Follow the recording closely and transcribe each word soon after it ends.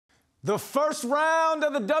The first round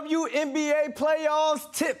of the WNBA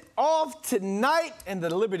playoffs tip off tonight, and the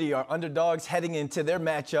Liberty are underdogs heading into their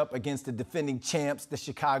matchup against the defending champs, the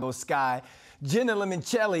Chicago Sky. Jenna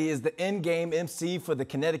Lemoncelli is the in-game MC for the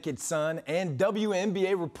Connecticut Sun and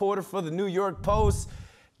WNBA reporter for the New York Post.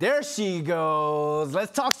 There she goes.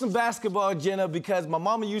 Let's talk some basketball, Jenna, because my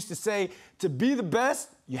mama used to say, to be the best,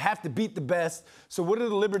 you have to beat the best. So what do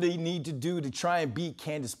the Liberty need to do to try and beat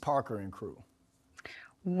Candace Parker and crew?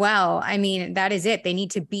 Well, I mean, that is it. They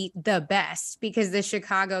need to beat the best because the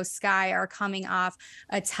Chicago Sky are coming off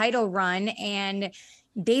a title run and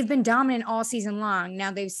they've been dominant all season long.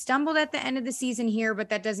 Now, they've stumbled at the end of the season here, but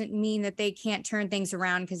that doesn't mean that they can't turn things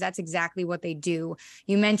around because that's exactly what they do.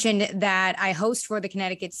 You mentioned that I host for the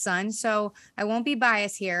Connecticut Sun, so I won't be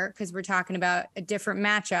biased here because we're talking about a different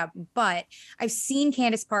matchup, but I've seen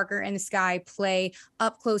Candace Parker and the Sky play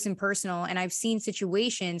up close and personal, and I've seen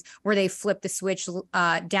situations where they flip the switch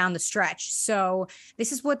down the stretch. So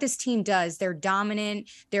this is what this team does. They're dominant,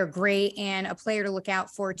 they're great, and a player to look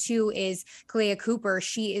out for too is Kalea Cooper.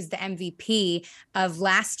 She is the MVP of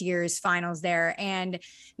last year's finals there, and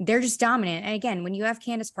they're just dominant. And again, when you have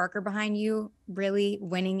Candace Parker behind you, really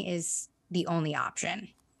winning is the only option.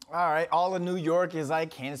 All right, all of New York is like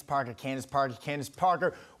Candace Parker, Candace Parker, Candace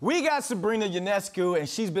Parker. We got Sabrina Ionescu, and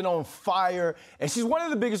she's been on fire, and she's one of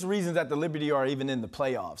the biggest reasons that the Liberty are even in the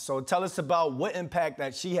playoffs. So tell us about what impact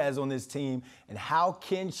that she has on this team, and how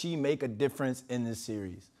can she make a difference in this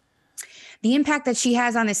series? The impact that she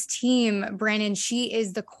has on this team, Brandon, she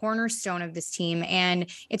is the cornerstone of this team. And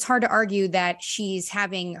it's hard to argue that she's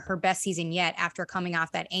having her best season yet after coming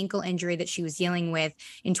off that ankle injury that she was dealing with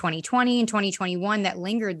in 2020 and 2021 that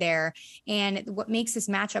lingered there. And what makes this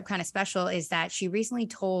matchup kind of special is that she recently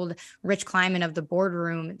told Rich Kleiman of the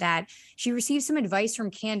boardroom that she received some advice from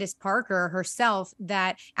Candace Parker herself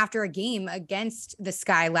that after a game against the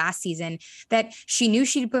Sky last season, that she knew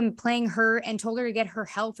she'd been playing her and told her to get her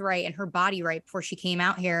health right and her body right before she came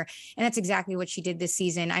out here. And that's exactly what she did this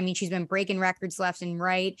season. I mean, she's been breaking records left and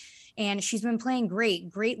right, and she's been playing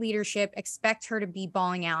great leadership. Expect her to be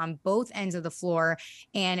balling out on both ends of the floor,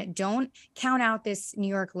 and don't count out this New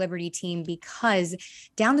York Liberty team because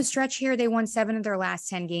down the stretch here, they won 7 of their last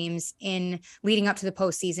 10 games in leading up to the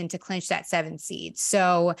postseason to clinch that 7th seed.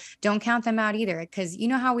 So don't count them out either, because you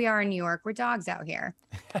know how we are in New York. We're dogs out here.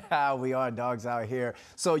 We are dogs out here.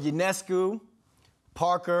 So Ionescu,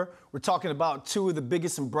 Parker, we're talking about two of the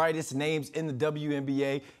biggest and brightest names in the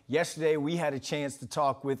WNBA. Yesterday, we had a chance to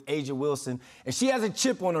talk with A'ja Wilson, and she has a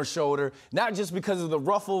chip on her shoulder, not just because of the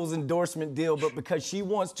Ruffles endorsement deal, but because she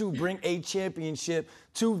wants to bring a championship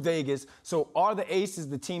to Vegas. So are the Aces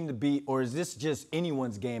the team to beat, or is this just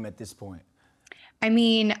anyone's game at this point? I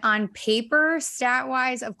mean, on paper,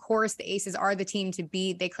 stat-wise, of course, the Aces are the team to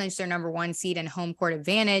beat. They clinched their #1 seed and home court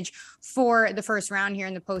advantage for the first round here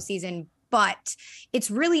in the postseason. But it's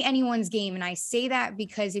really anyone's game. And I say that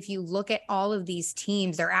because if you look at all of these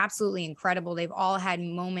teams, they're absolutely incredible. They've all had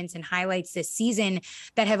moments and highlights this season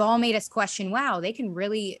that have all made us question, wow, they can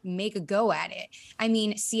really make a go at it. I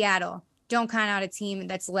mean, Seattle, don't count out a team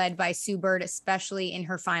that's led by Sue Bird, especially in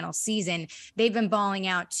her final season. They've been balling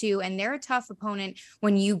out too, and they're a tough opponent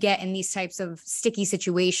when you get in these types of sticky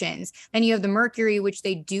situations. Then you have the Mercury, which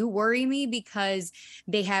they do worry me because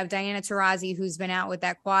they have Diana Taurasi, who's been out with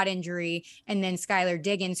that quad injury, and then Skylar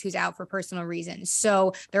Diggins, who's out for personal reasons.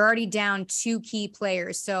 So they're already down 2 key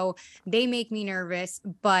players. So they make me nervous.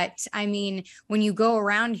 But I mean, when you go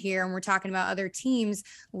around here and we're talking about other teams,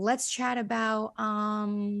 let's chat about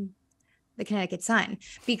the Connecticut Sun,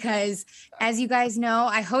 because as you guys know,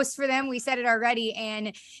 I host for them. We said it already,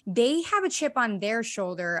 and they have a chip on their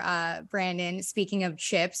shoulder, Brandon, speaking of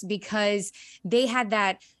chips, because they had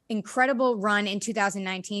that incredible run in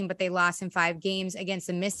 2019, but they lost in 5 games against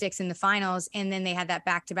the Mystics in the finals. And then they had that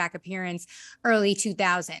back-to-back appearance early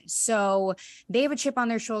 2000. So they have a chip on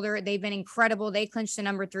their shoulder. They've been incredible. They clinched the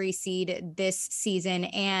 #3 seed this season,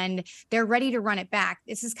 and they're ready to run it back.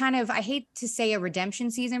 This is kind of, I hate to say a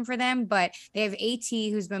redemption season for them, but they have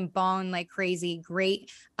AT, who's been balling like crazy.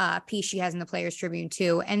 Great piece she has in the Players Tribune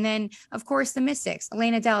too. And then, of course, the Mystics,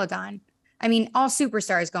 Elena Deladon. I mean, all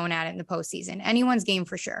superstars going at it in the postseason. Anyone's game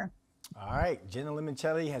for sure. All right, Jenna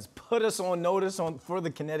Lemoncelli has put us on notice for the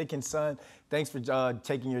Connecticut Sun. Thanks for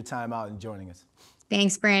taking your time out and joining us.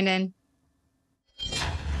 Thanks, Brandon.